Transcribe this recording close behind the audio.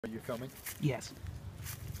Are you filming? Yes.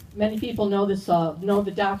 Many people know this know the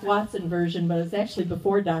Doc Watson version, but it's actually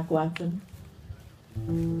before Doc Watson.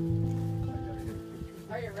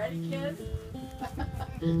 Are you ready, kids?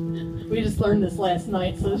 We just learned this last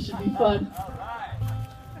night, so this should be fun. All right.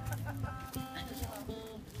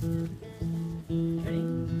 Ready?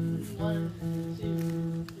 1,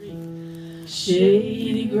 2, 3.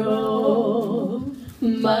 Shady Grove,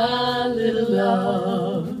 my little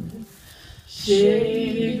love.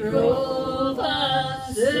 Shady Grove,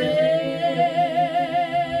 I say.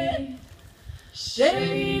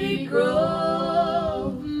 Shady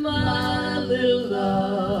Grove, my little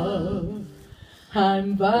love.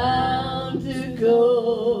 I'm bound to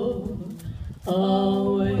go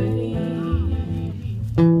away.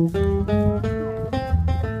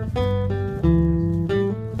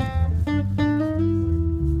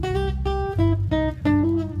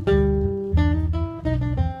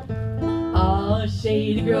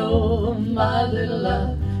 Shady Grove, my little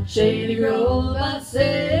love. Shady Grove, I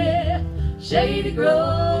say. Shady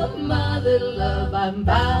Grove, my little love. I'm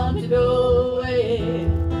bound to go away.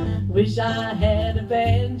 Wish I had a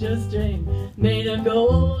banjo string made of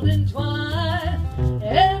golden twine.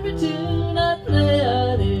 Every tune I play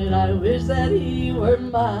on it, I wish that he were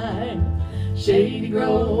mine. Shady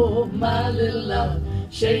Grove, my little love.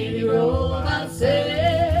 Shady Grove, I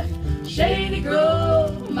say. Shady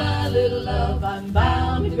Grove, my little love, I'm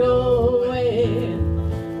bound to go away.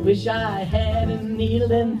 Wish I had a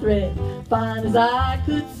needle and thread, fine as I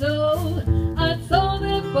could sew. I'd sew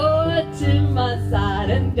that boy to my side,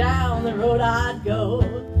 and down the road I'd go.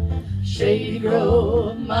 Shady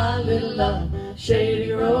Grove, my little love.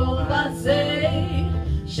 Shady Grove, I say.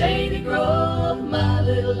 Shady Grove, my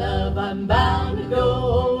little love, I'm bound to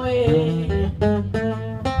go away.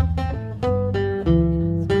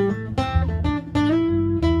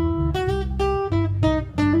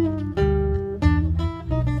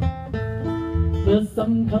 Well,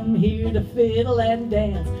 some come here to fiddle and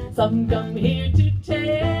dance, some come here to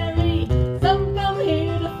tarry, some come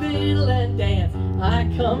here to fiddle and dance,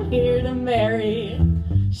 I come here to marry.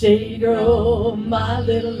 Shady Grove, my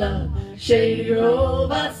little love. Shady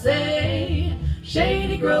Grove, I say.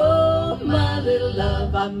 Shady Grove, my little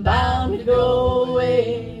love, I'm bound to go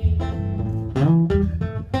away.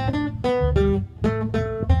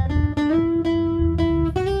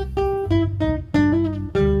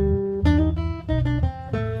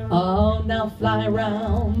 Oh, now fly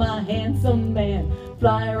around, my handsome man.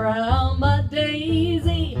 Fly around, my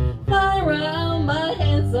daisy. Fly around, my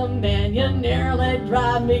handsome man. You nearly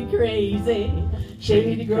drive me crazy.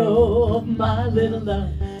 Shady Grove, my little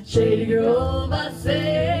love. Shady Grove, I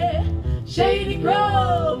say. Shady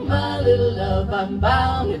Grove, my little love, I'm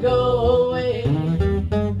bound to go away.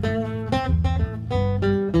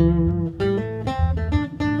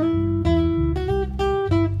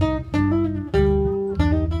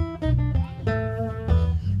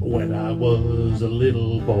 When I was a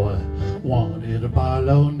little boy, wanted a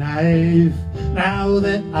Barlow knife. Now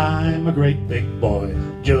that I'm a great big boy,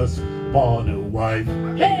 just want a wife.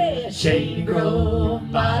 Hey, Shady Grove,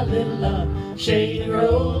 my little love. Shady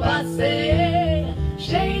Grove, I say.